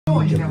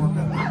いいね、もう。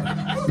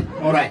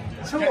オライ。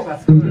超が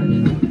作る。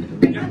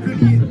逆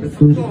に、そ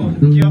こを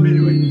極め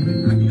ればいい。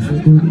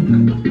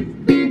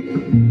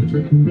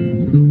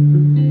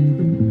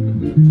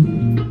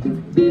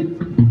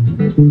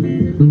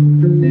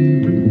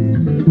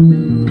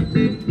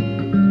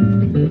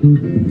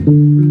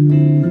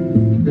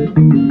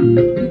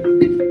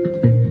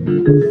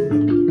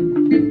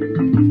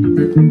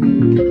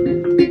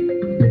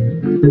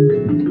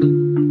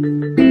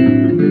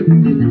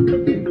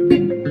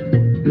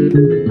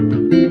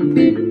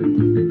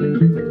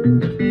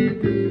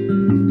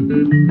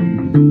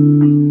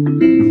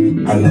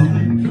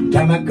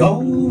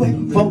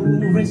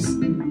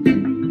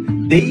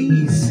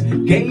These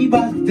gave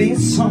us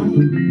this song,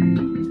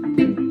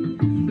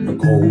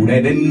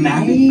 recorded in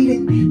Night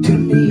in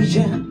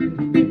Tunisia,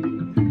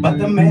 but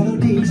the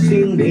melody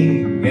still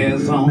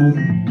lingers on.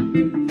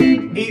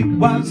 It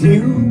was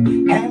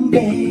new and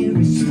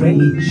very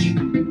strange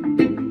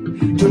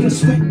to the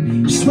sweat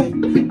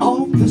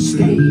of the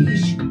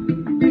stage.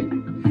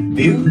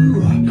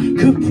 You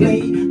could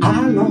play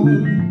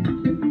along,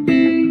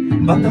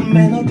 but the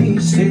melody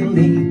still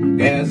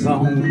lingers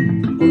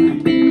on.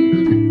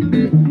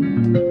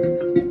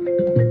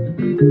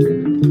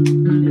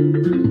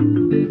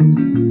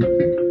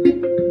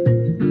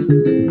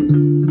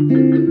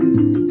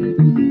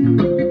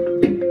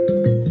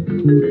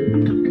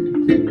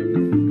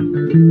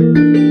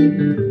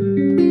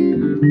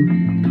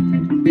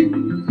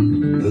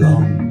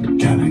 Long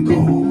time ago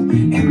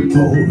in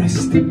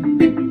forest,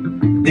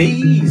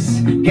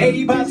 these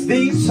gave us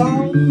this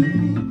song,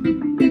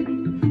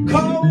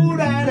 cold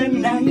at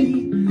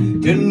night,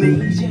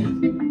 Tunisia,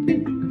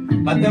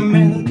 but the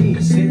melody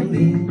still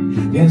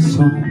in their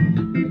song.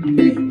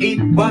 It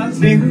was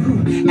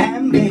new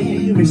and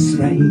very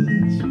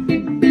strange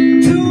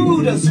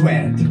to the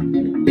sweat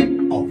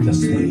of the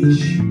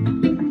stage.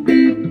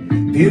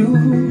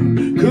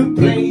 You could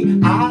play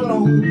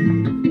along,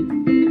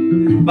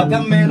 but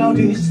the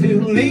melody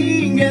still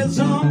lingers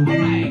on.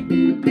 Right.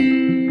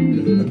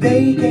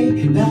 They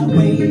gave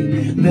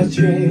away the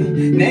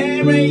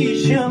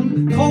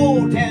generation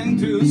cold and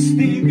to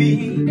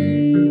Stevie.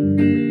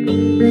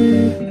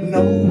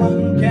 No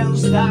one can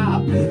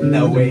stop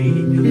the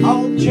wave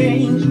of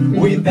change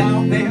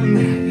without them.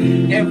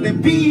 If they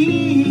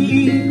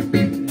be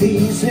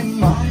this in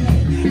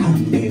mind,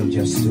 and they'll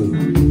just do.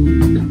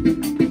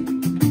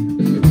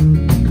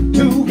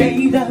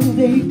 Together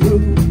they grew.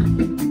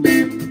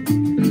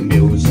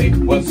 Music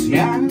was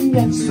young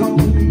and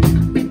strong,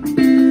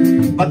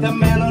 but the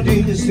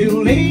melody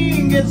still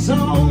lingers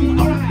on.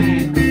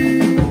 Alright.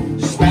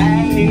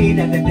 Spade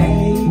and the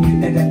day,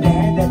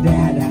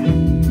 da-da-da-da-da-da.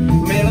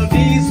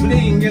 Melodies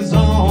lingers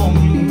on.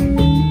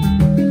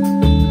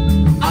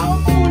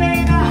 Oh,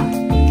 Nena,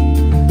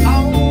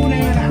 oh,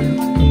 Nena,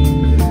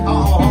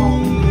 oh.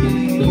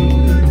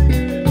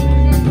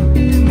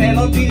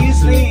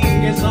 Melodies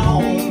lingers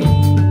on.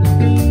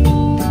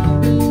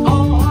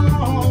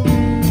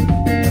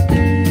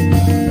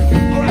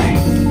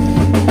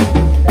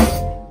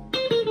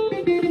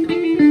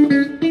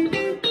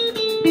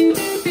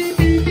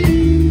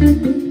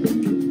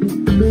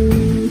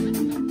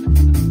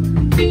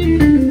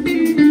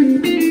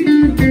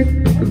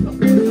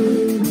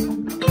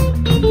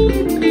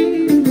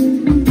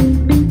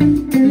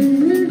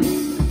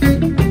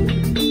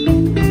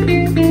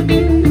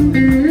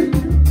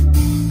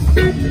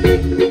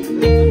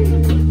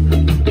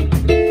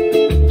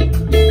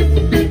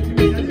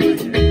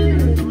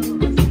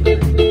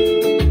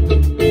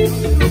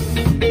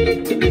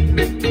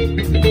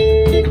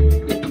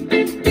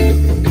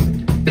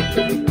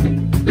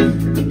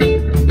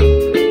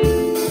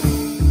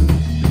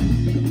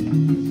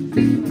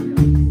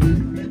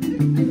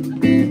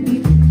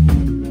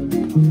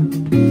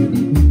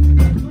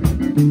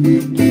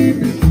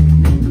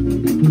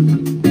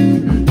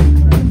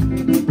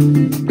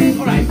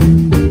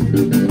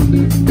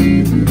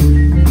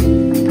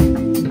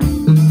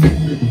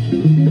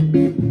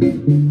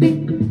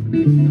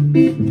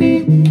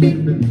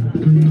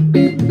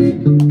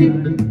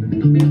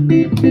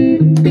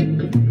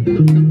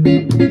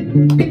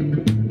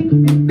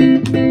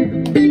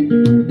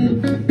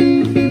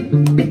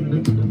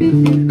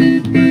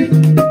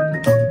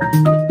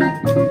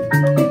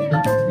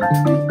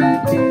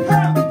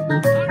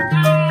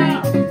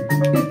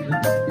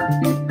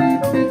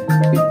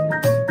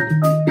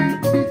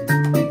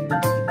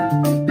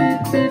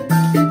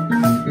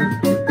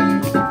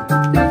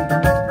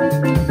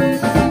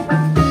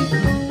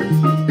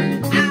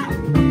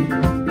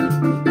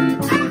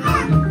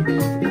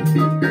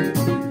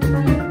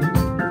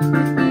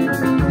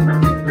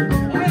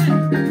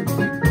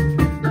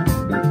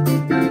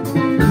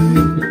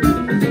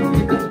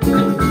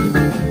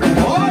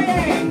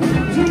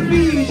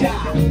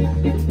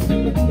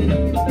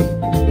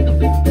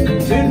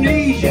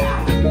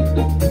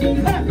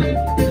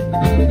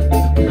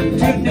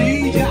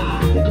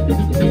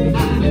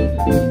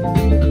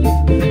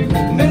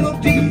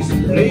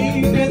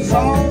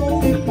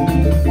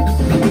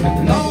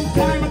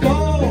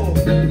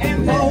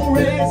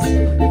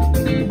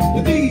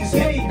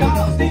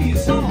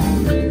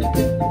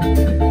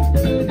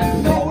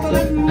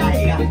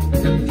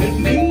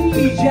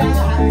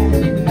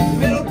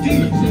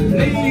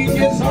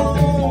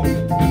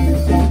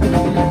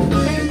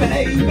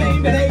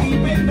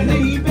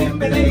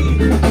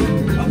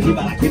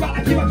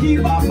 キ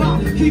バ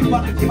ラ